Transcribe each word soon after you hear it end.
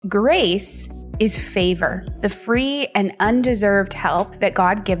Grace is favor, the free and undeserved help that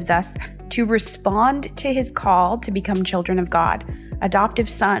God gives us to respond to his call to become children of God, adoptive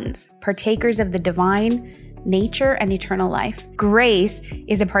sons, partakers of the divine nature and eternal life. Grace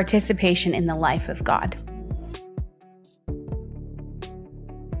is a participation in the life of God.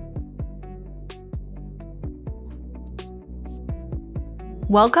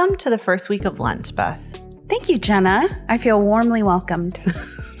 Welcome to the first week of Lent, Beth. Thank you, Jenna. I feel warmly welcomed.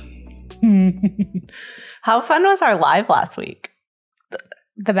 How fun was our live last week?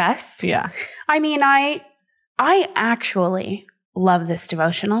 The best? Yeah. I mean, I actually love this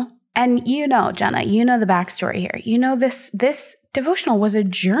devotional. And you know, Jenna, you know the backstory here. You know this devotional was a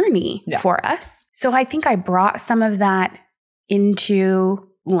journey for us. So I think I brought some of that into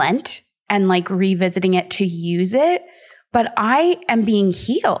Lent and like revisiting it to use it. But I am being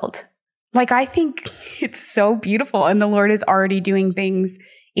healed. Like, I think it's so beautiful. And the Lord is already doing things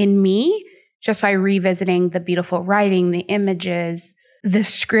in me just by revisiting the beautiful writing, the images, the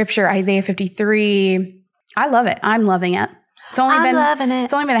scripture, Isaiah 53. I love it. I'm loving it. It's only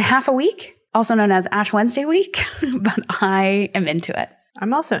been a half a week, also known as Ash Wednesday week, but I am into it.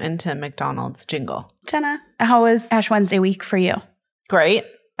 I'm also into McDonald's jingle. Jenna, how was Ash Wednesday week for you? Great.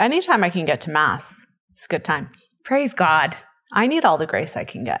 Anytime I can get to Mass, it's a good time. Praise God. I need all the grace I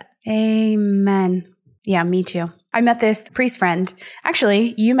can get. Amen. Yeah, me too. I met this priest friend.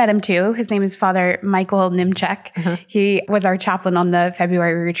 Actually, you met him too. His name is Father Michael Nimchek. Uh-huh. He was our chaplain on the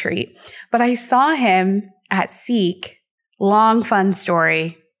February retreat. But I saw him at Seek. Long, fun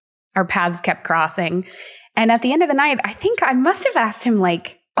story. Our paths kept crossing. And at the end of the night, I think I must have asked him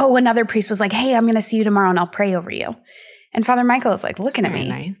like, another priest was like, hey, I'm going to see you tomorrow and I'll pray over you. And Father Michael is like looking at me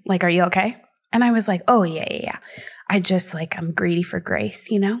nice. Like, are you okay? And I was like, oh, yeah. I just like, I'm greedy for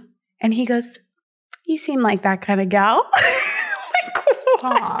grace, you know? And he goes, you seem like that kind of gal.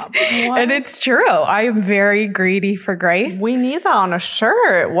 Stop. What? And it's true. I am very greedy for grace. We need that on a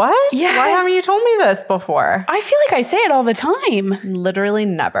shirt. What? Yes. Why haven't you told me this before? I feel like I say it all the time. Literally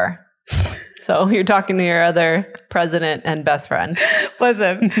never. So you're talking to your other president and best friend.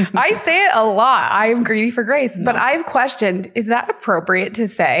 Listen, I say it a lot. I am greedy for grace, but I've questioned, is that appropriate to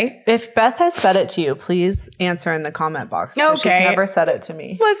say? If Beth has said it to you, please answer in the comment box. Okay. She's never said it to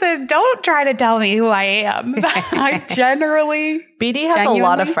me. Listen, don't try to tell me who I am. I generally... BD has a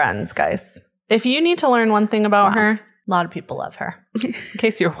lot of friends, guys. If you need to learn one thing about her, a lot of people love her. In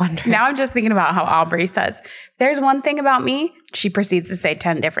case you're wondering. Now I'm just thinking about how Aubrey says, there's one thing about me. She proceeds to say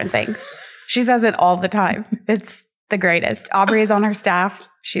 10 different things. She says it all the time. It's the greatest. Aubrey is on her staff.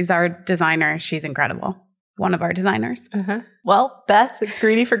 She's our designer. She's incredible. One of our designers. Uh-huh. Well, Beth,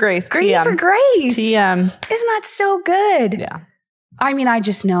 greedy for grace. Greedy TM. for grace. TM. Isn't that so good? Yeah. I mean, I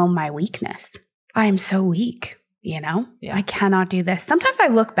just know my weakness. I am so weak, you know? Yeah. I cannot do this. Sometimes I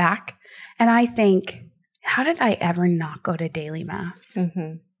look back and I think, how did I ever not go to daily mass?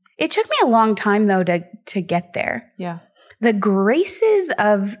 Mm-hmm. It took me a long time, though, to get there. Yeah. The graces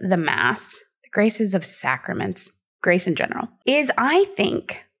of the Mass, the graces of sacraments, grace in general, is, I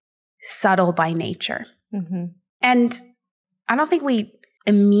think, subtle by nature. Mm-hmm. And I don't think we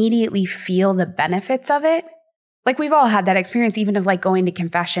immediately feel the benefits of it. Like, we've all had that experience, even of like going to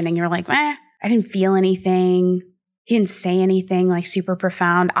confession and you're like, I didn't feel anything. He didn't say anything like super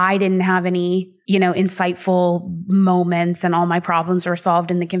profound. I didn't have any, insightful moments and all my problems were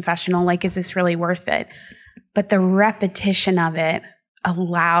solved in the confessional. Like, is this really worth it? But the repetition of it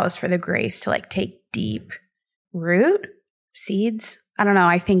allows for the grace to like take deep root, seeds. I don't know.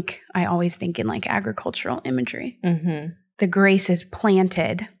 I always think in like agricultural imagery. Mm-hmm. The grace is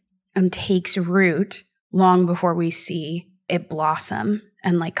planted and takes root long before we see it blossom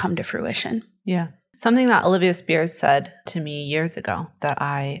and like come to fruition. Yeah. Something that Olivia Spears said to me years ago that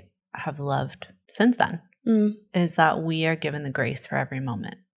I have loved since then is that we are given the grace for every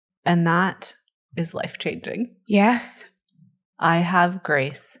moment. And that is life-changing. Yes. I have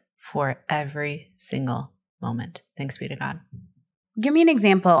grace for every single moment. Thanks be to God. Give me an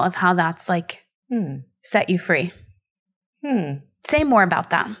example of how that's like set you free. Say more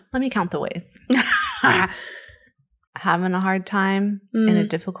about that. Let me count the ways. Having a hard time in a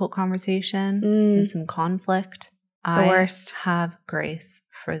difficult conversation, in some conflict. The worst. I have grace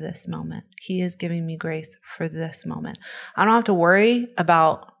for this moment. He is giving me grace for this moment. I don't have to worry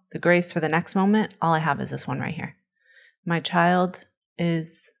about the grace for the next moment. All I have is this one right here. My child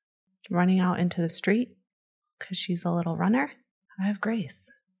is running out into the street because she's a little runner. I have grace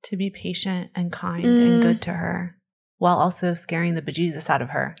to be patient and kind and good to her while also scaring the bejesus out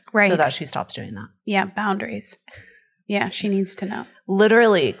of her so that she stops doing that. Yeah, boundaries. Yeah, she needs to know.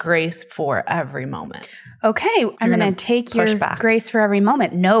 Literally grace for every moment. Okay, I'm going to take your grace for every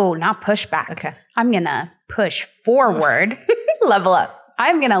moment. No, not push back. Okay. I'm going to push forward. Level up.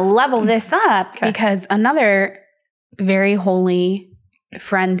 I'm going to level this up because another very holy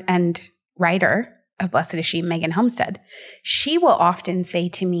friend and writer of Blessed is She, Megan Homestead, she will often say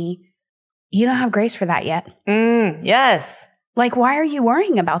to me, you don't have grace for that yet. Yes. Like, why are you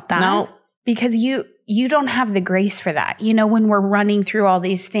worrying about that? No. Because you don't have the grace for that. You know, when we're running through all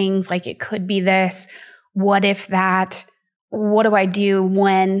these things, like it could be this, what if that, what do I do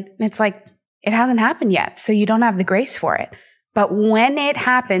when? It's like, it hasn't happened yet. So you don't have the grace for it. But when it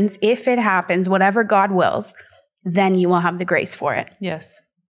happens, if it happens, whatever God wills, then you will have the grace for it. Yes.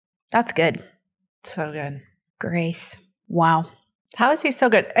 That's good. So good. Grace. Wow. How is he so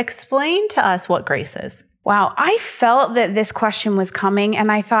good? Explain to us what grace is. Wow. I felt that this question was coming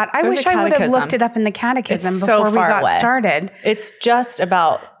and I thought, I wish I would have looked it up in the catechism before we got started. It's just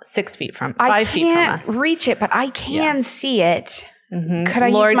about 5 feet from us. I can't reach it, but I can see it. Mm-hmm. Could I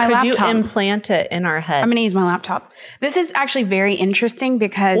Lord, use my laptop? could you implant it in our head? I'm going to use my laptop. This is actually very interesting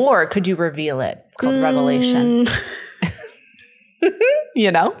because... Or could you reveal it? It's called Revelation.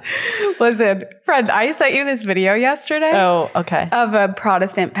 You know? Listen, friend, I sent you this video yesterday. Oh, okay. Of a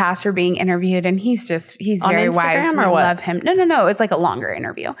Protestant pastor being interviewed, and he's very wise. Or what? I love him. No. It was like a longer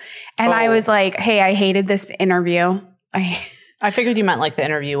interview. And I was like, hey, I hated this interview. I figured you meant like the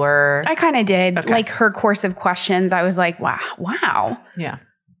interviewer. I kind of did. Okay. Like her course of questions. I was like, wow. Yeah.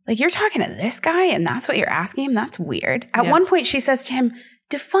 Like you're talking to this guy and that's what you're asking him? That's weird. At one point she says to him,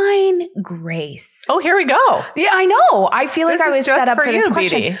 define grace. Oh, here we go. Yeah, I know. I feel like I was set up for this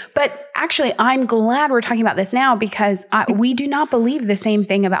question. BD. But actually, I'm glad we're talking about this now because we do not believe the same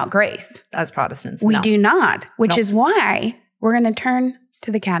thing about grace. As Protestants, we do not, which is why we're going to turn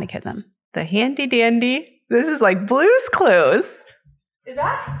to the catechism. The handy dandy. This is like Blue's Clues. Is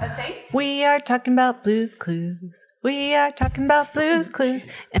that a thing? We are talking about Blue's Clues. We are talking about Blue's Clues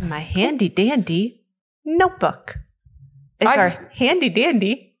in my handy dandy notebook. It's our handy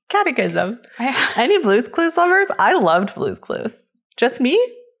dandy catechism. Any Blue's Clues lovers? I loved Blue's Clues. Just me?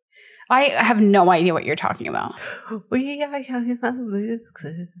 I have no idea what you're talking about. We are talking about Blue's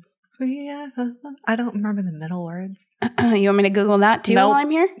Clues. I don't remember the middle words. You want me to Google that too while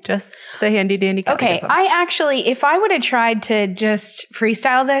I'm here? Just the handy dandy catechism. Okay, I actually, if I would have tried to just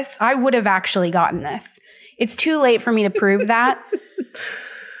freestyle this, I would have actually gotten this. It's too late for me to prove that.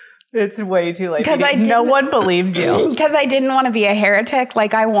 It's way too late. No one believes you. Because I didn't want to be a heretic.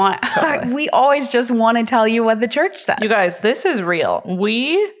 Like I want, we always just want to tell you what the church says. You guys, this is real.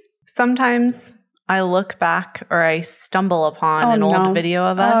 Sometimes I look back or I stumble upon an old video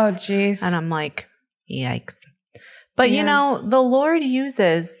of us. Oh, geez. And I'm like, yikes. But you know, the Lord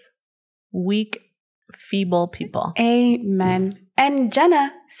uses weak, feeble people. Amen. And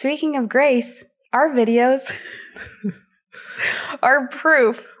Jenna, speaking of grace, our videos are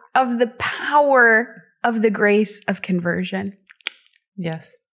proof of the power of the grace of conversion.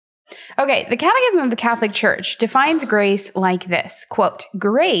 Yes. Okay, the Catechism of the Catholic Church defines grace like this, quote,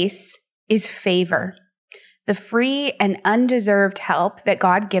 grace is favor, the free and undeserved help that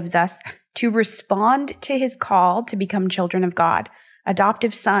God gives us to respond to his call to become children of God,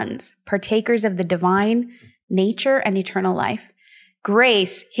 adoptive sons, partakers of the divine nature and eternal life.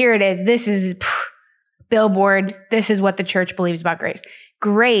 Grace, here it is. This is billboard. This is what the church believes about grace.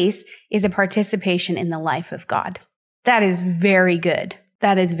 Grace is a participation in the life of God. That is very good.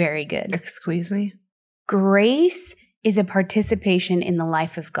 That is very good. Excuse me? Grace is a participation in the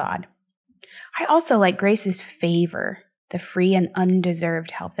life of God. I also like grace is favor, the free and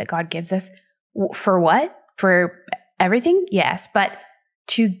undeserved help that God gives us. For what? For everything? Yes. But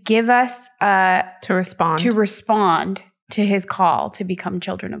to give us to respond to his call to become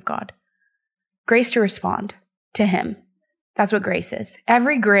children of God. Grace to respond to him. That's what grace is.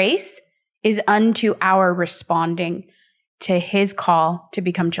 Every grace is unto our responding to his call to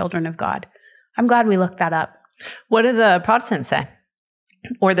become children of God. I'm glad we looked that up. What do the Protestants say?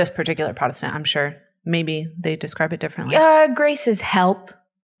 Or this particular Protestant, I'm sure. Maybe they describe it differently. Grace is help.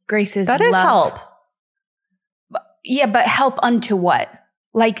 Grace is love. That is help. Yeah, but help unto what?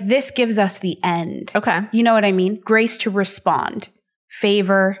 Like this gives us the end. Okay. You know what I mean? Grace to respond.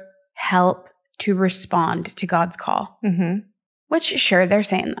 Favor, help to respond to God's call. Mm-hmm. Which, sure, they're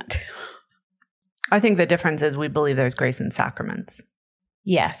saying that. I think the difference is we believe there's grace in sacraments.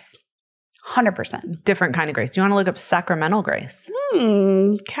 Yes. 100%. Different kind of grace. Do you want to look up sacramental grace?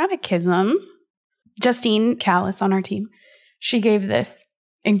 Catechism. Justine Callis on our team, she gave this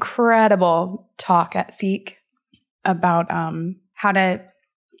incredible talk at Seek about how to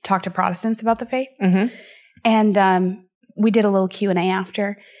talk to Protestants about the faith. Mm-hmm. And we did a little Q&A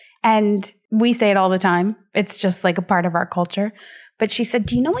after. And we say it all the time. It's just like a part of our culture. But she said,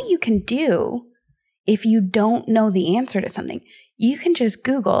 do you know what you can do if you don't know the answer to something? You can just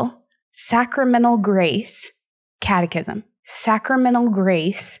Google Sacramental Grace Catechism. Sacramental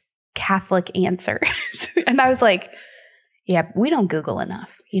Grace Catholic answers. And I was like, yeah, we don't Google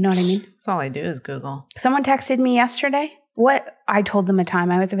enough. You know what I mean? That's all I do is Google. Someone texted me yesterday. I told them a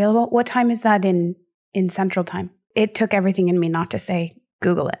time I was available. What time is that in Central Time? It took everything in me not to say,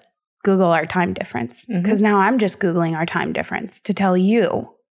 Google it. Google our time difference. Because now I'm just Googling our time difference to tell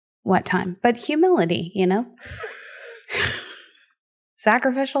you what time. But humility, you know?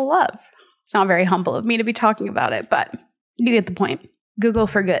 Sacrificial love. It's not very humble of me to be talking about it, but you get the point. Google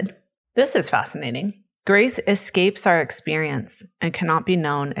for good. This is fascinating. Grace escapes our experience and cannot be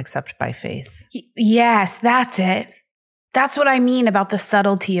known except by faith. Yes, that's it. That's what I mean about the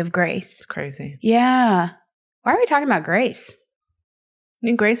subtlety of grace. It's crazy. Yeah. Why are we talking about grace?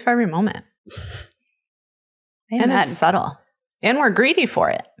 You need grace for every moment. Amen. And it's subtle. And we're greedy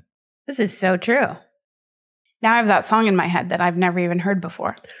for it. This is so true. Now I have that song in my head that I've never even heard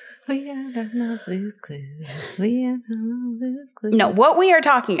before. We are not lose clues. We are not lose clues. No, what we are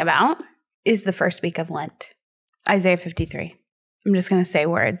talking about is the first week of Lent. Isaiah 53. I'm just going to say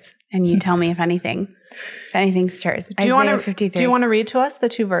words and you tell me if anything stirs. Isaiah 53. Do you want to read to us the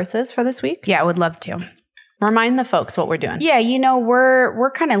 2 verses for this week? Yeah, I would love to. Remind the folks what we're doing. Yeah, you know,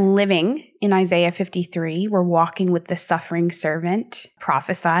 we're kind of living in Isaiah 53. We're walking with the suffering servant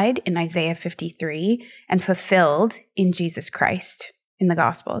prophesied in Isaiah 53 and fulfilled in Jesus Christ in the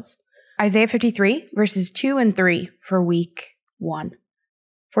Gospels. Isaiah 53, verses 2 and 3 for week 1.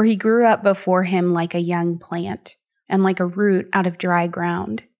 For he grew up before him like a young plant and like a root out of dry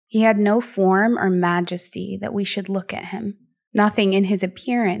ground. He had no form or majesty that we should look at him, nothing in his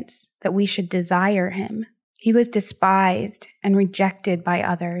appearance that we should desire him. He was despised and rejected by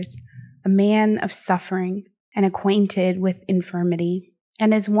others, a man of suffering and acquainted with infirmity,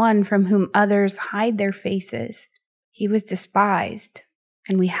 and as one from whom others hide their faces. He was despised,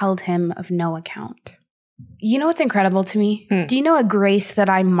 and we held him of no account. You know what's incredible to me? Do you know a grace that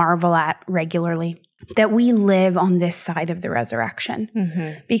I marvel at regularly? That we live on this side of the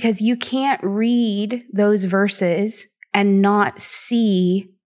resurrection. Because you can't read those verses and not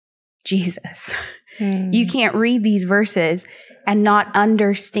see Jesus. You can't read these verses and not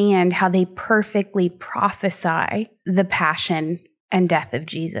understand how they perfectly prophesy the passion and death of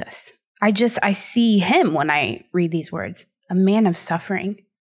Jesus. I see him when I read these words, a man of suffering.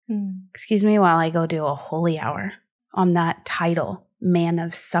 Excuse me while I go do a holy hour on that title, man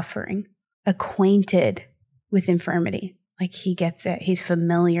of suffering, acquainted with infirmity. Like he gets it. He's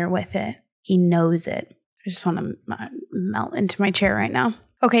familiar with it. He knows it. I just want to melt into my chair right now.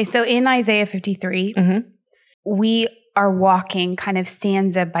 Okay, so in Isaiah 53, we are walking kind of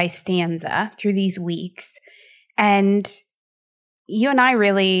stanza by stanza through these weeks. And you and I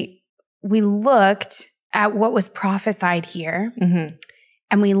we looked at what was prophesied here.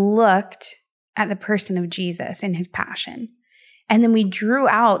 And we looked at the person of Jesus and his passion. And then we drew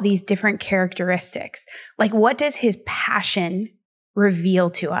out these different characteristics. Like, what does his passion reveal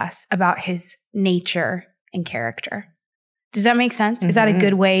to us about his nature and character? Does that make sense? Is that a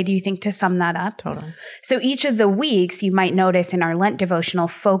good way, do you think, to sum that up? Totally. So each of the weeks, you might notice in our Lent devotional,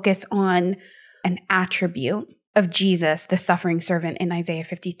 focus on an attribute of Jesus, the suffering servant in Isaiah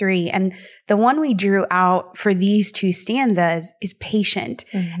 53. And the one we drew out for these 2 stanzas is patient.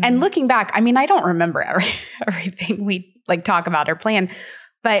 And looking back, I mean, I don't remember everything we talk about or plan,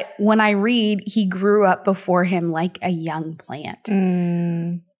 but when I read, he grew up before him like a young plant.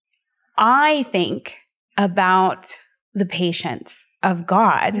 I think about the patience of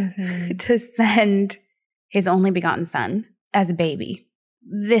God to send his only begotten son as a baby.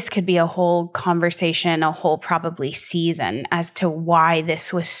 This could be a whole conversation, a whole probably season as to why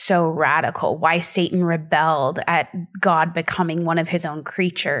this was so radical, why Satan rebelled at God becoming one of his own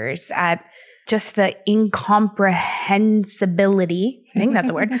creatures, at just the incomprehensibility, I think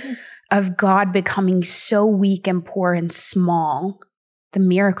that's a word, of God becoming so weak and poor and small, the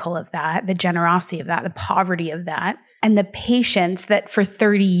miracle of that, the generosity of that, the poverty of that, and the patience that for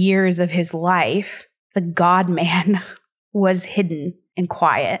 30 years of his life, the God-man was hidden and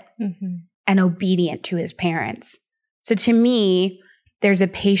quiet and obedient to his parents. So to me, there's a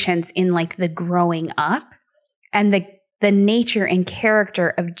patience in the growing up and the nature and character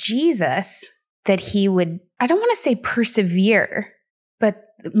of Jesus that he would, I don't want to say persevere, but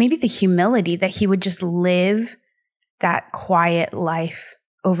maybe the humility that he would just live that quiet life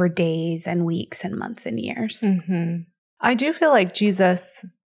over days and weeks and months and years. I do feel like Jesus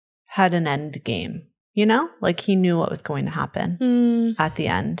had an end game. you know, like he knew what was going to happen at the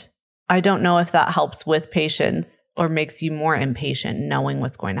end. I don't know if that helps with patience or makes you more impatient knowing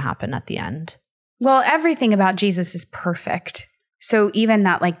what's going to happen at the end. Well, everything about Jesus is perfect. So even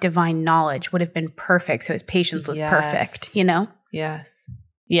that like divine knowledge would have been perfect. So his patience was perfect, you know? Yes.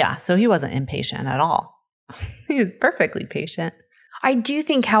 Yeah. So he wasn't impatient at all. He was perfectly patient. I do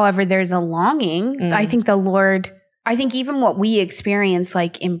think, however, there's a longing. I think the Lord, I think even what we experience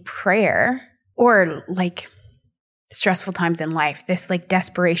like in prayer or like stressful times in life, this like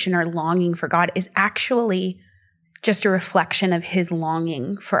desperation or longing for God is actually just a reflection of his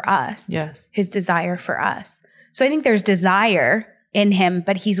longing for us. Yes. His desire for us. So I think there's desire in him,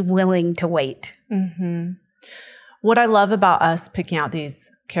 but he's willing to wait. Mm-hmm. What I love about us picking out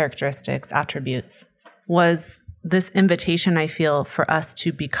these characteristics, attributes, was this invitation I feel for us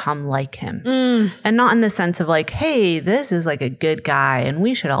to become like him. And not in the sense of like, hey, this is like a good guy and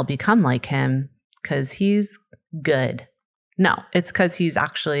we should all become like him because he's good. No, it's because he's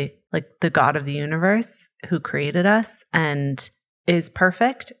actually like the God of the universe who created us and is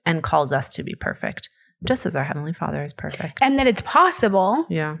perfect and calls us to be perfect, just as our Heavenly Father is perfect. And that it's possible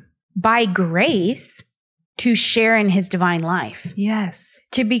by grace to share in his divine life. Yes.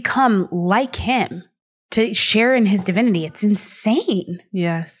 To become like him, to share in his divinity. It's insane.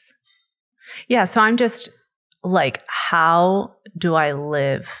 Yes. Yeah. So I'm just like, how do I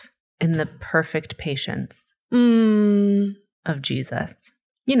live in the perfect patience of Jesus?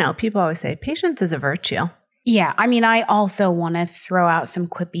 You know, people always say patience is a virtue. Yeah. I mean, I also want to throw out some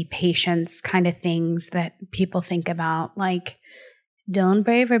quippy patience kind of things that people think about, like, don't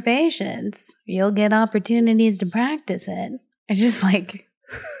pray for patience. You'll get opportunities to practice it. It's just like,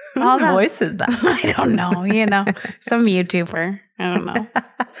 whose voice is that? I don't know. You know, some YouTuber. I don't know.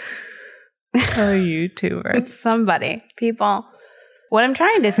 A YouTuber. Somebody. People. What I'm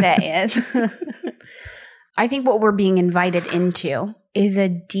trying to say is, I think what we're being invited into is a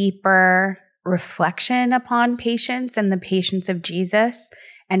deeper reflection upon patience and the patience of Jesus,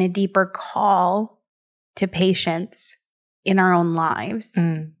 and a deeper call to patience in our own lives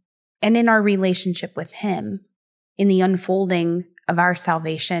and in our relationship with him, in the unfolding of our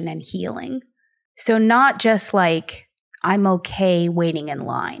salvation and healing. So not just like, I'm okay waiting in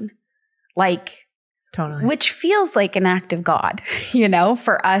line, like, totally, which feels like an act of God, you know,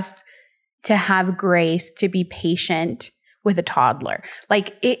 for us to have grace to be patient with a toddler.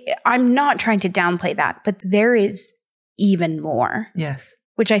 Like, I'm not trying to downplay that, but there is even more. Yes.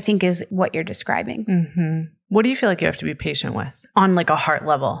 Which I think is what you're describing. Mm-hmm. What do you feel like you have to be patient with on like a heart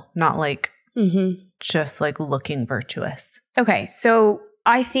level, not like just like looking virtuous? Okay. So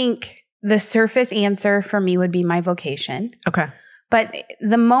I think the surface answer for me would be my vocation. Okay. But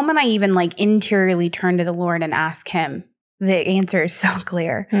the moment I even like interiorly turn to the Lord and ask him, the answer is so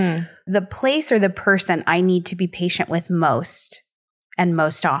clear. The place or the person I need to be patient with most and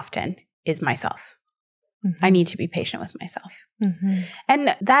most often is myself. I need to be patient with myself.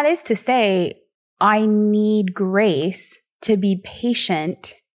 And that is to say, I need grace to be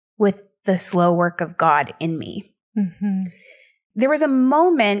patient with the slow work of God in me. There was a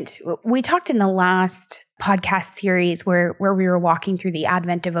moment, we talked in the last podcast series where we were walking through the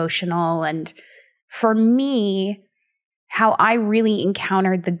Advent devotional. And for me, how I really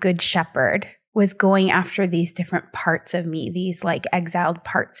encountered the Good Shepherd was going after these different parts of me, these like exiled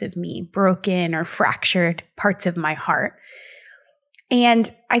parts of me, broken or fractured parts of my heart. And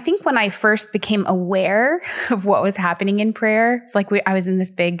I think when I first became aware of what was happening in prayer, it's like I was in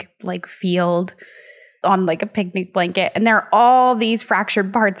this big like field on like a picnic blanket, and there are all these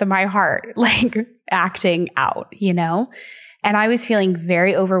fractured parts of my heart like acting out, you know? And I was feeling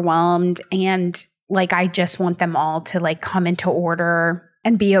very overwhelmed, and like I just want them all to like come into order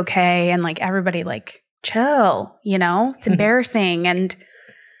and be okay, and like everybody like chill, you know? It's embarrassing, and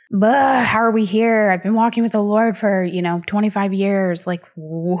how are we here? I've been walking with the Lord for, 25 years. Like,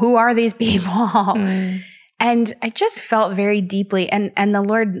 who are these people? And I just felt very deeply, and the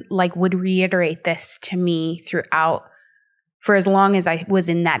Lord like would reiterate this to me throughout for as long as I was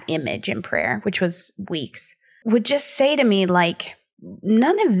in that image in prayer, which was weeks, would just say to me like,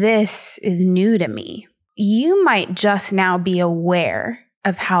 none of this is new to me. You might just now be aware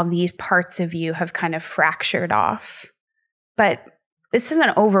of how these parts of you have kind of fractured off, but this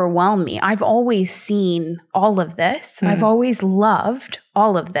doesn't overwhelm me. I've always seen all of this. I've always loved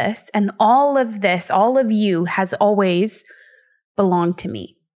all of this. And all of this, all of you has always belonged to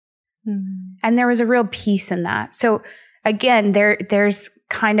me. And there was a real peace in that. So again, there's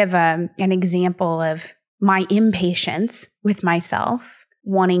kind of an example of my impatience with myself,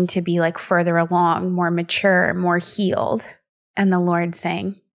 wanting to be like further along, more mature, more healed. And the Lord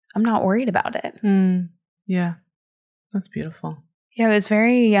saying, I'm not worried about it. Yeah. That's beautiful. Yeah, it was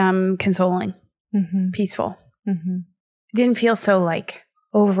very consoling, peaceful. It didn't feel so like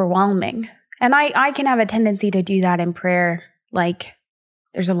overwhelming. And I can have a tendency to do that in prayer. Like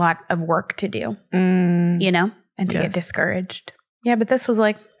there's a lot of work to do, you know, and to get discouraged. Yeah, but this was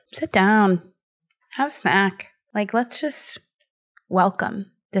like, sit down, have a snack. Like, let's just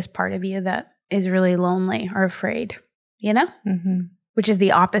welcome this part of you that is really lonely or afraid, you know? Which is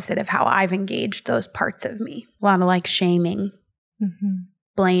the opposite of how I've engaged those parts of me. A lot of like shaming,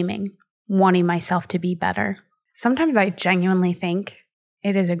 blaming, wanting myself to be better. Sometimes I genuinely think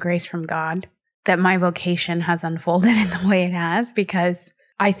it is a grace from God that my vocation has unfolded in the way it has, because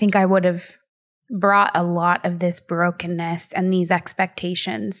I think I would have brought a lot of this brokenness and these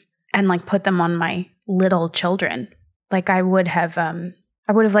expectations and like put them on my little children. Like I would have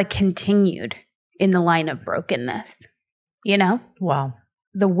like continued in the line of brokenness, you know? Wow.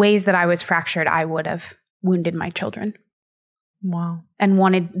 The ways that I was fractured, I would have wounded my children. Wow. And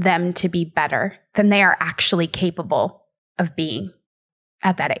wanted them to be better than they are actually capable of being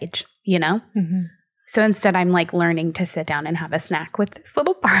at that age, you know? So instead, I'm like learning to sit down and have a snack with this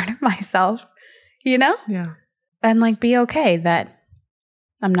little part of myself, you know? Yeah. And like be okay that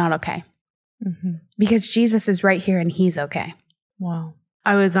I'm not okay. Because Jesus is right here and he's okay. Wow.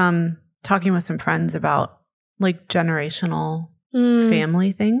 I was talking with some friends about like generational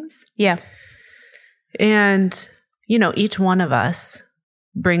family things. Yeah. And, you know, each one of us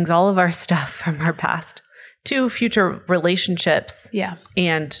brings all of our stuff from our past to future relationships. Yeah.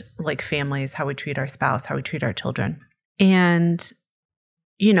 And like families, how we treat our spouse, how we treat our children. And,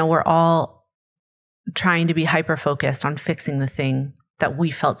 you know, we're all trying to be hyper-focused on fixing the thing that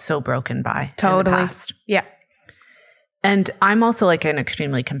we felt so broken by in the past. Yeah. And I'm also like an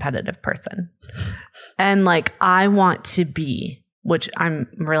extremely competitive person. And like, I want to be, which I'm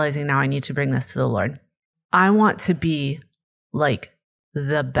realizing now I need to bring this to the Lord. I want to be like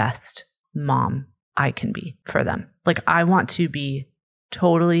the best mom I can be for them. Like I want to be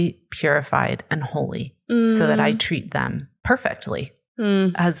totally purified and holy so that I treat them perfectly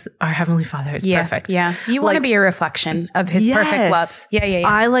as our Heavenly Father is perfect. Yeah. You want to be a reflection of his perfect love. Yeah.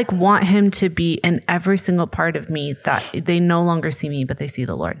 I like want him to be in every single part of me that they no longer see me, but they see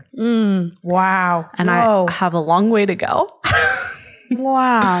the Lord. Wow. And I have a long way to go.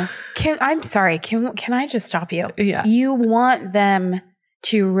 Wow. I'm sorry. Can I just stop you? Yeah. You want them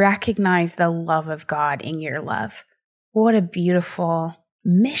to recognize the love of God in your love. What a beautiful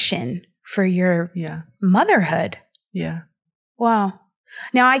mission for your motherhood. Yeah. Wow.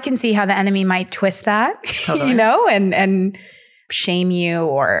 Now I can see how the enemy might twist that, Totally. you know, and shame you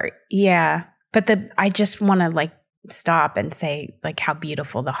or, but I just want to like stop and say like how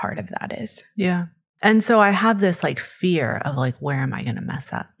beautiful the heart of that is. Yeah. And so I have this like fear of like, where am I going to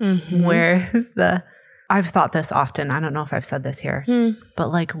mess up? Where is I've thought this often. I don't know if I've said this here, but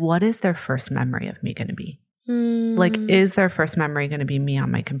like, what is their first memory of me going to be? Like, is their first memory going to be me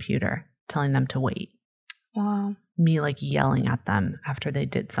on my computer telling them to wait? Wow. Me like yelling at them after they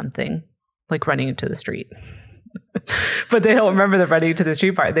did something, like running into the street. But they don't remember the running into the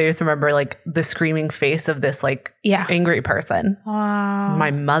street part. They just remember like the screaming face of this like angry person. Wow.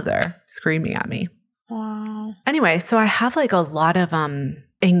 My mother screaming at me. Wow. Anyway, so I have like a lot of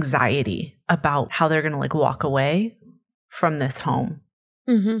anxiety about how they're going to like walk away from this home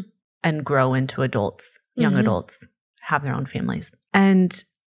and grow into adults, young adults, have their own families. And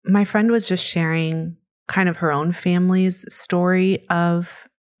my friend was just sharing kind of her own family's story of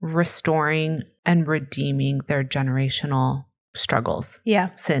restoring and redeeming their generational struggles,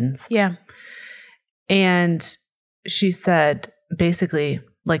 sins. Yeah. And she said, basically,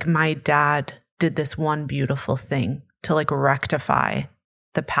 like my dad did this one beautiful thing to like rectify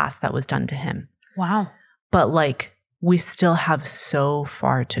the past that was done to him. Wow. But like, we still have so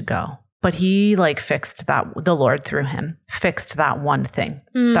far to go. But he like fixed that, the Lord through him, fixed that one thing,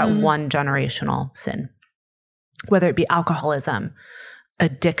 that one generational sin. Whether it be alcoholism,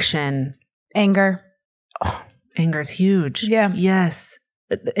 addiction. Anger. Oh, anger is huge. Yeah. Yes.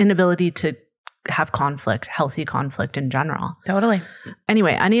 Inability to have conflict, healthy conflict in general. Totally.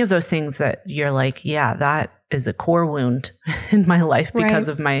 Anyway, any of those things that you're like, yeah, that is a core wound in my life because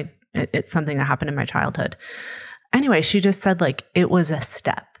of it's something that happened in my childhood. Anyway, she just said like, it was a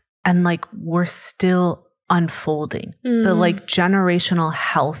step and like, we're still unfolding. The like generational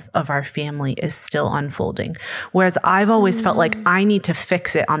health of our family is still unfolding. Whereas I've always felt like I need to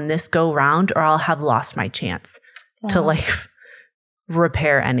fix it on this go round or I'll have lost my chance to like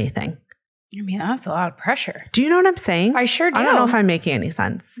repair anything. I mean, that's a lot of pressure. Do you know what I'm saying? I sure do. I don't know if I'm making any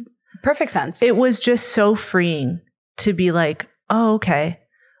sense. Perfect sense. It was just so freeing to be like, oh, okay.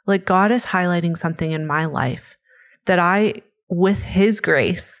 Like God is highlighting something in my life that I, with his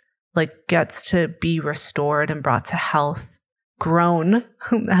grace, like gets to be restored and brought to health, grown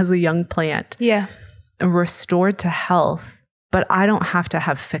as a young plant. Yeah. And restored to health, but I don't have to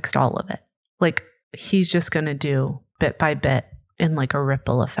have fixed all of it. Like he's just going to do bit by bit in like a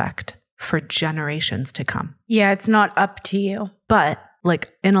ripple effect for generations to come. Yeah, it's not up to you. But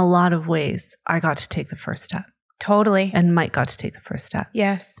like in a lot of ways, I got to take the first step. Totally. And Mike got to take the first step.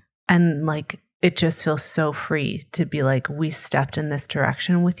 Yes. And like, it just feels so free to be like, we stepped in this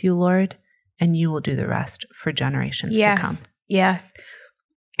direction with you, Lord, and you will do the rest for generations to come. Yes.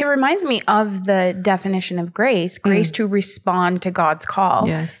 It reminds me of the definition of grace to respond to God's call.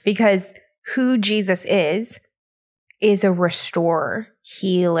 Yes. Because who Jesus is a restorer,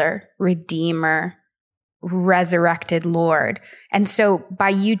 healer, redeemer, resurrected Lord. And so by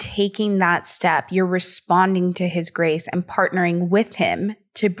you taking that step, you're responding to his grace and partnering with him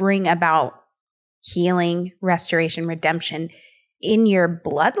to bring about healing, restoration, redemption in your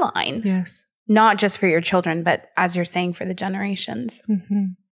bloodline. Yes. Not just for your children, but as you're saying, for the generations. Mm-hmm.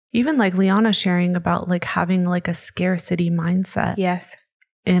 Even like Liana sharing about like having like a scarcity mindset. Yes.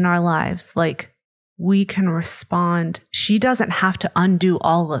 In our lives, like we can respond. She doesn't have to undo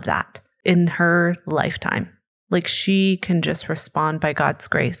all of that in her lifetime. Like she can just respond by God's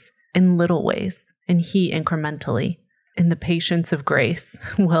grace in little ways, and he incrementally in the patience of grace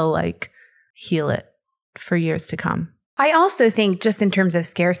will like heal it for years to come. I also think just in terms of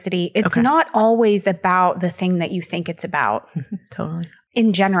scarcity, it's not always about the thing that you think it's about. Totally.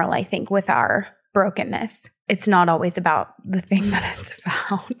 In general, I think with our brokenness, it's not always about the thing that it's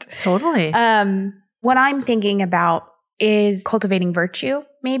about. Totally. What I'm thinking about is cultivating virtue,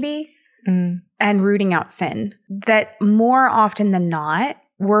 maybe, and rooting out sin. That more often than not,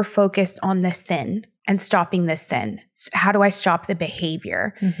 we're focused on the sin and stopping the sin. How do I stop the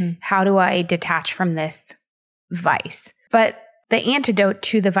behavior? Mm-hmm. How do I detach from this vice? But the antidote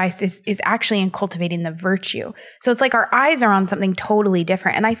to the vice is actually in cultivating the virtue. So it's like our eyes are on something totally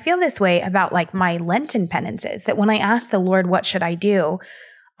different. And I feel this way about like my Lenten penances, that when I ask the Lord, what should I do?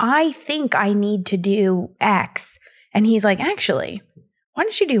 I think I need to do X. And he's like, actually, why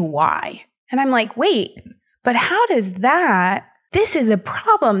don't you do Y? And I'm like, wait, but how does that? This is a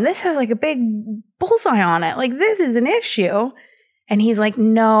problem. This has like a big bullseye on it. Like this is an issue. And he's like,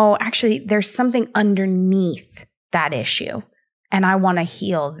 no, actually, there's something underneath that issue. And I want to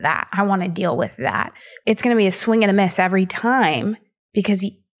heal that. I want to deal with that. It's going to be a swing and a miss every time because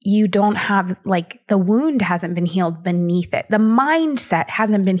you don't have, like, the wound hasn't been healed beneath it. The mindset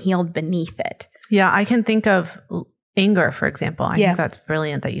hasn't been healed beneath it. Yeah, I can think of anger, for example. I think that's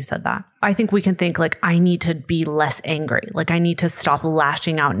brilliant that you said that. I think we can think like, I need to be less angry. Like I need to stop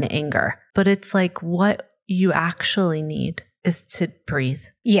lashing out in anger. But it's like what you actually need is to breathe.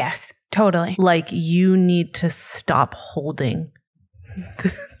 Yes, totally. Like you need to stop holding.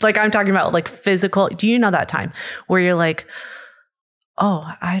 Like I'm talking about like physical. Do you know that time where you're like, oh,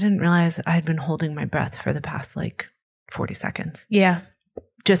 I didn't realize I'd been holding my breath for the past like 40 seconds. Yeah.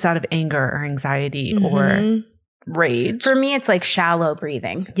 Just out of anger or anxiety or rage. For me, it's like shallow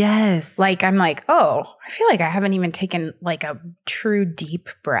breathing. Yes. Like I'm like, oh, I feel like I haven't even taken like a true deep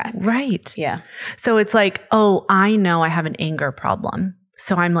breath. Right. Yeah. So it's like, oh, I know I have an anger problem.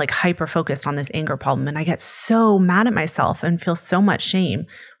 So I'm like hyper focused on this anger problem. And I get so mad at myself and feel so much shame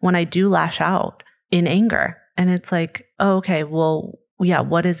when I do lash out in anger. And it's like, oh, okay, well, yeah,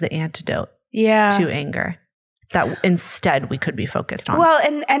 what is the antidote to anger that instead we could be focused on? Well,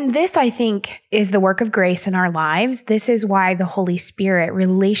 and this, I think, is the work of grace in our lives. This is why the Holy Spirit,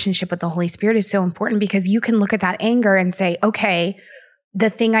 relationship with the Holy Spirit is so important, because you can look at that anger and say, okay,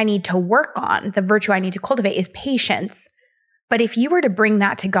 the thing I need to work on, the virtue I need to cultivate is patience. But if you were to bring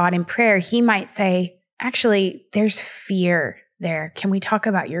that to God in prayer, he might say, actually, there's fear there. Can we talk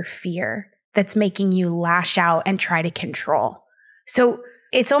about your fear that's making you lash out and try to control? So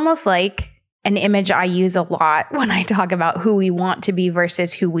it's almost like an image I use a lot when I talk about who we want to be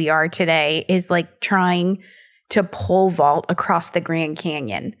versus who we are today is like trying to pole vault across the Grand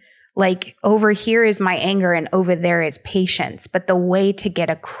Canyon. Like over here is my anger and over there is patience. But the way to get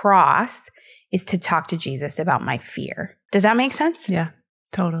across is to talk to Jesus about my fear. Does that make sense? Yeah,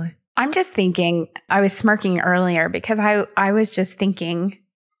 totally. I'm just thinking, I was smirking earlier because I was just thinking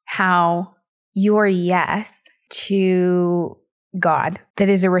how your yes to God, that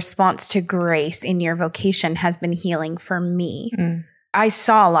is a response to grace in your vocation, has been healing for me. I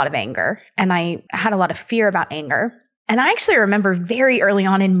saw a lot of anger and I had a lot of fear about anger. And I actually remember very early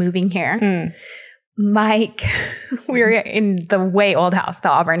on in moving here, Mike, we were in the way old house, the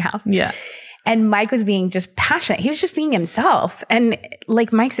Auburn house. Yeah. And Mike was being just passionate. He was just being himself. And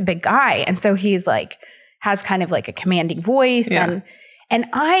like Mike's a big guy. And so he's like, has kind of like a commanding voice. Yeah. And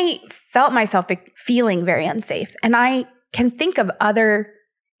I felt myself feeling very unsafe. And I can think of other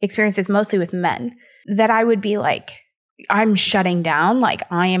experiences, mostly with men, that I would be like, I'm shutting down, like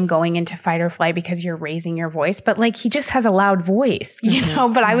I am going into fight or flight because you're raising your voice. But like he just has a loud voice, you know,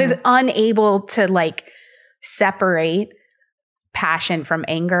 but I was unable to like separate passion from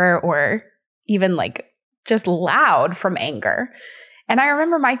anger or even like just loud from anger. And I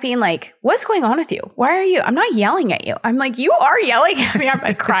remember Mike being like, what's going on with you? Why are you? I'm not yelling at you. I'm like, you are yelling at me. I'm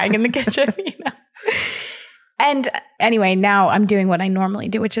like crying in the kitchen, you know? And anyway, now I'm doing what I normally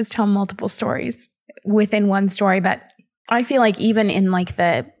do, which is tell multiple stories within one story. But I feel like even in like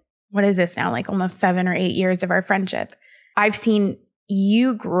what is this now? Like almost 7 or 8 years of our friendship, I've seen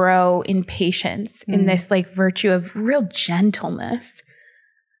you grow in patience in this like virtue of real gentleness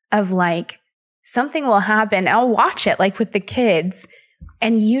of like something will happen. I'll watch it like with the kids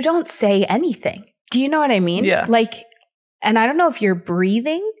and you don't say anything. Do you know what I mean? Yeah. Like, and I don't know if you're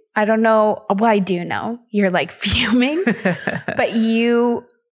breathing. I don't know. Well, I do know you're like fuming, but you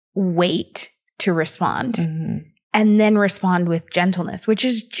wait to respond. And then respond with gentleness, which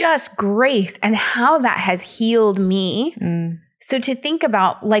is just grace and how that has healed me. So to think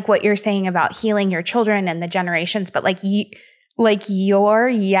about like what you're saying about healing your children and the generations, but like your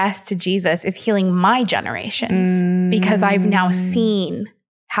yes to Jesus is healing my generations because I've now seen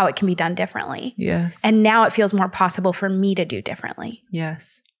how it can be done differently. Yes. And now it feels more possible for me to do differently.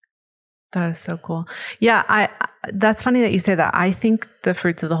 Yes. That is so cool. Yeah, that's funny that you say that. I think the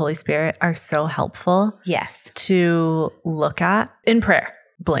fruits of the Holy Spirit are so helpful. Yes. To look at in prayer,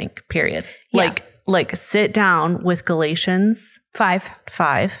 blank, period. Yeah. Like sit down with Galatians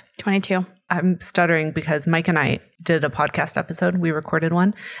 5:22. I'm stuttering because Mike and I did a podcast episode. We recorded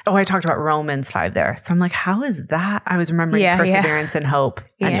one. Oh, I talked about Romans 5 there. So I'm like, how is that? I was remembering perseverance and hope.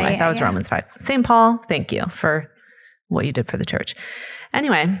 Anyway, that was Romans 5. St. Paul, thank you for what you did for the church.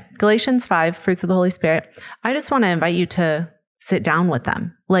 Anyway, Galatians 5, fruits of the Holy Spirit. I just want to invite you to sit down with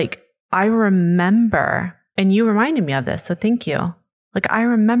them. Like I remember, and you reminded me of this, so thank you. Like I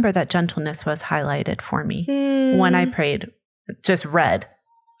remember that gentleness was highlighted for me when I prayed, just read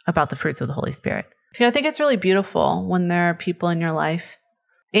about the fruits of the Holy Spirit. Yeah, I think it's really beautiful when there are people in your life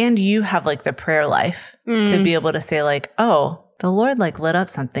and you have like the prayer life to be able to say like, oh, the Lord like lit up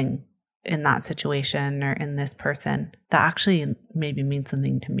something in that situation or in this person that actually maybe means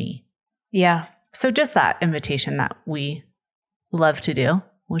something to me. Yeah. So just that invitation that we love to do,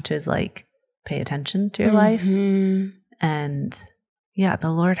 which is like pay attention to your life. And yeah, the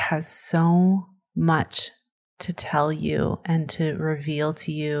Lord has so much to tell you and to reveal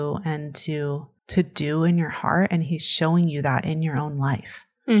to you and to do in your heart. And he's showing you that in your own life.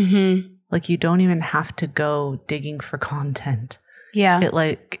 Like you don't even have to go digging for content. Yeah. It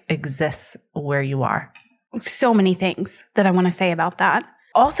like exists where you are. So many things that I want to say about that.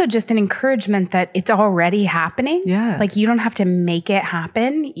 Also just an encouragement that it's already happening. Yeah. Like you don't have to make it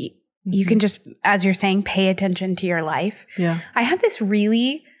happen. You can just, as you're saying, pay attention to your life. Yeah. I had this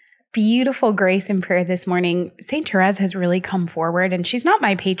really beautiful grace in prayer this morning. St. Therese has really come forward and she's not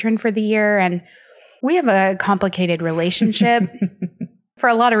my patron for the year. And we have a complicated relationship for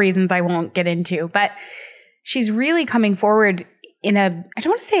a lot of reasons I won't get into, but she's really coming forward in I don't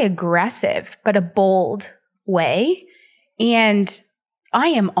want to say aggressive, but a bold way. And I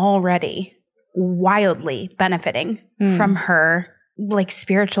am already wildly benefiting from her like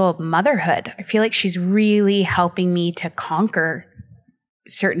spiritual motherhood. I feel like she's really helping me to conquer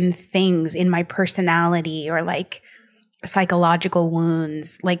certain things in my personality or like psychological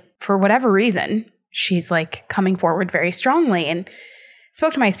wounds. Like for whatever reason, she's like coming forward very strongly and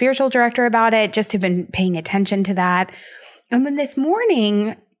spoke to my spiritual director about it, just have been paying attention to that. And then this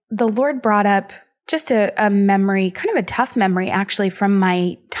morning, the Lord brought up just a memory, kind of a tough memory actually from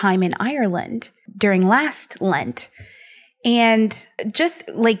my time in Ireland during last Lent. And just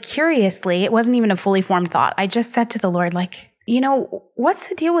like curiously, it wasn't even a fully formed thought. I just said to the Lord, like, you know, what's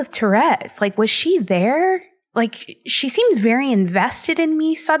the deal with Therese? Like, was she there? Like, she seems very invested in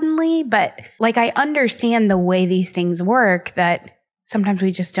me suddenly, but like, I understand the way these things work that sometimes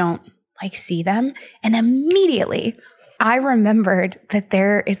we just don't like see them. And immediately I remembered that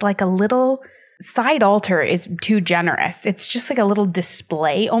there is like a little side altar is too generous. It's just like a little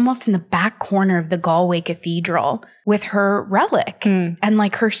display almost in the back corner of the Galway Cathedral with her relic and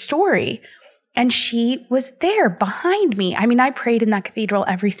like her story. And she was there behind me. I mean, I prayed in that cathedral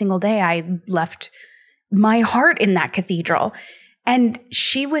every single day. I left my heart in that cathedral. And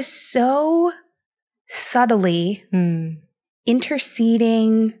she was so subtly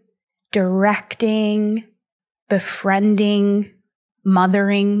interceding, directing, befriending,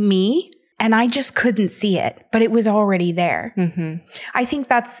 mothering me. And I just couldn't see it, but it was already there. Mm-hmm. I think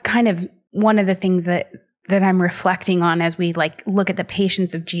that's kind of one of the things that I'm reflecting on as we like look at the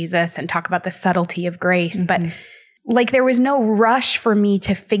patience of Jesus and talk about the subtlety of grace. Mm-hmm. But like there was no rush for me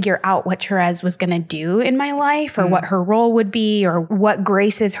to figure out what Therese was going to do in my life or what her role would be or what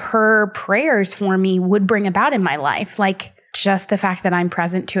graces her prayers for me would bring about in my life. Like just the fact that I'm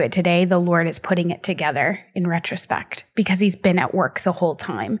present to it today, the Lord is putting it together in retrospect because he's been at work the whole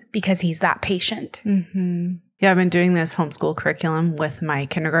time because he's that patient. Mm-hmm. Yeah, I've been doing this homeschool curriculum with my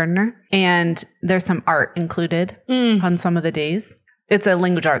kindergartner, and there's some art included on some of the days. It's a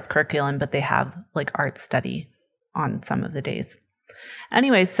language arts curriculum, but they have like art study on some of the days.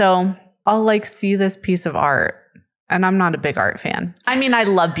 Anyway, so I'll like see this piece of art, and I'm not a big art fan. I mean, I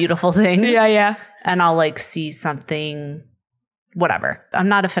love beautiful things. Yeah. And I'll like see something, whatever. I'm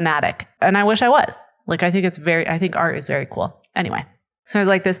not a fanatic, and I wish I was. Like, I think art is very cool. Anyway, so there's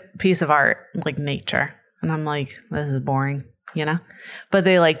like this piece of art, like nature. And I'm like, this is boring, you know? But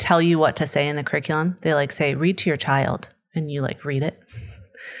they like tell you what to say in the curriculum. They like say, read to your child, and you like read it.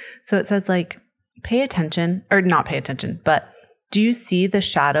 So it says like, pay attention, or not pay attention, but do you see the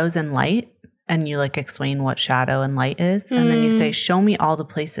shadows and light? And you like explain what shadow and light is. And then you say, show me all the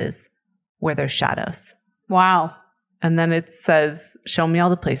places where there's shadows. Wow. And then it says, show me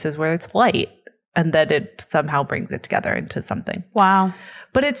all the places where it's light. And then it somehow brings it together into something. Wow.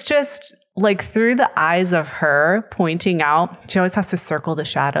 But it's just like through the eyes of her pointing out, she always has to circle the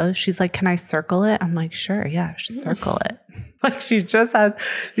shadows. She's like, can I circle it? I'm like, sure. Yeah, just circle it. Like she just has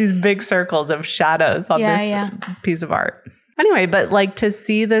these big circles of shadows on this piece of art. Anyway, but like to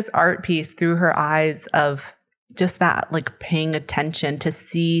see this art piece through her eyes of just that, like paying attention to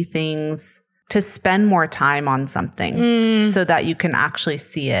see things, to spend more time on something so that you can actually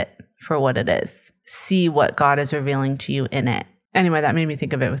see it for what it is. See what God is revealing to you in it. Anyway, that made me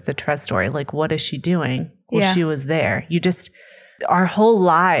think of it with the Therese story. Like, what is she doing? Well, she was there. Our whole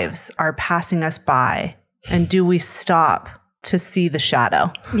lives are passing us by. And do we stop to see the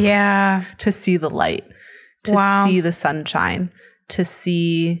shadow? Yeah. To see the light, to see the sunshine, to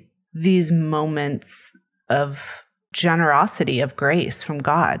see these moments of generosity, of grace from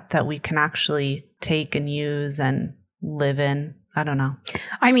God that we can actually take and use and live in. I don't know.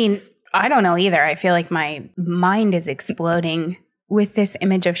 I mean, I don't know either. I feel like my mind is exploding with this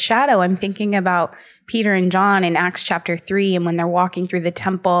image of shadow. I'm thinking about Peter and John in Acts chapter 3, and when they're walking through the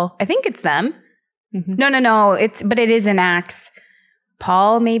temple, I think it's them. Mm-hmm. No. But it is in Acts.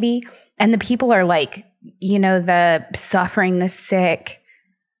 Paul, maybe. And the people are like, you know, the suffering, the sick,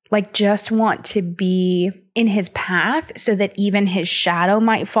 like just want to be in his path so that even his shadow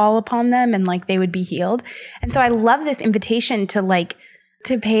might fall upon them and like they would be healed. And so I love this invitation to like,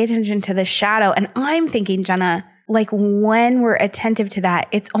 to pay attention to the shadow. And I'm thinking, Jenna, like when we're attentive to that,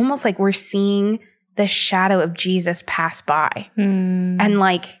 it's almost like we're seeing the shadow of Jesus pass by. And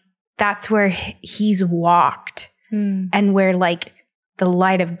like, that's where he's walked and where like the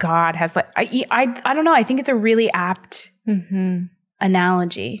light of God has like, I don't know. I think it's a really apt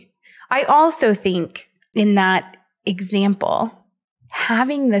analogy. I also think in that example,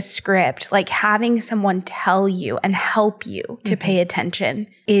 having the script, like having someone tell you and help you to pay attention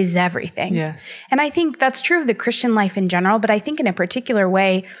is everything. Yes. And I think that's true of the Christian life in general, but I think in a particular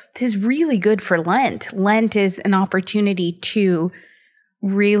way, this is really good for Lent. Lent is an opportunity to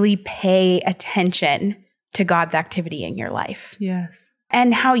really pay attention to God's activity in your life. Yes.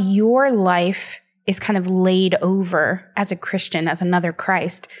 And how your life is kind of laid over as a Christian, as another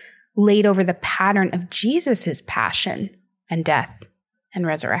Christ, laid over the pattern of Jesus's passion and death and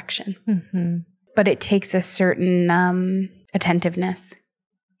resurrection. But it takes a certain attentiveness.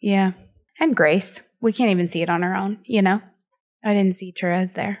 Yeah. And grace. We can't even see it on our own, you know? I didn't see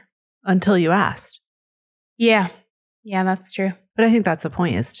Therese there. Until you asked. Yeah. Yeah, that's true. But I think that's the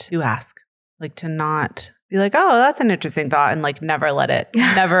point, is to ask. Like to not be like, oh, that's an interesting thought, and like never let it,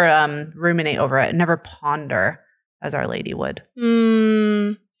 never ruminate over it, never ponder as Our Lady would.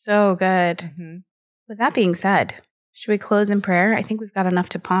 So good. With that being said, should we close in prayer? I think we've got enough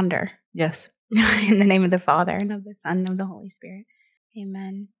to ponder. Yes. In the name of the Father, and of the Son, and of the Holy Spirit.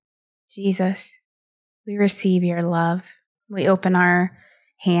 Amen. Jesus, we receive your love. We open our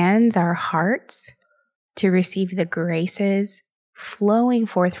hands, our hearts, to receive the graces flowing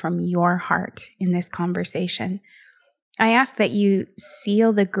forth from your heart in this conversation. I ask that you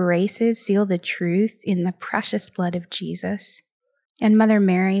seal the graces, seal the truth in the precious blood of Jesus. And Mother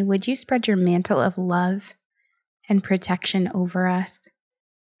Mary, would you spread your mantle of love and protection over us,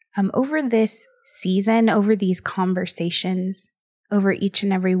 over this season, over these conversations, over each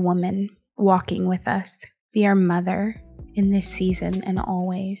and every woman walking with us. Be our mother in this season and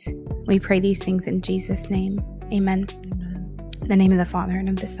always. We pray these things in Jesus' name. Amen. Amen. In the name of the Father, and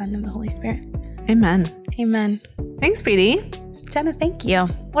of the Son, and of the Holy Spirit. Amen. Amen. Thanks, Petey. Jenna, thank you.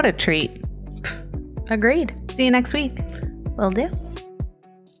 What a treat. Agreed. See you next week. Will do.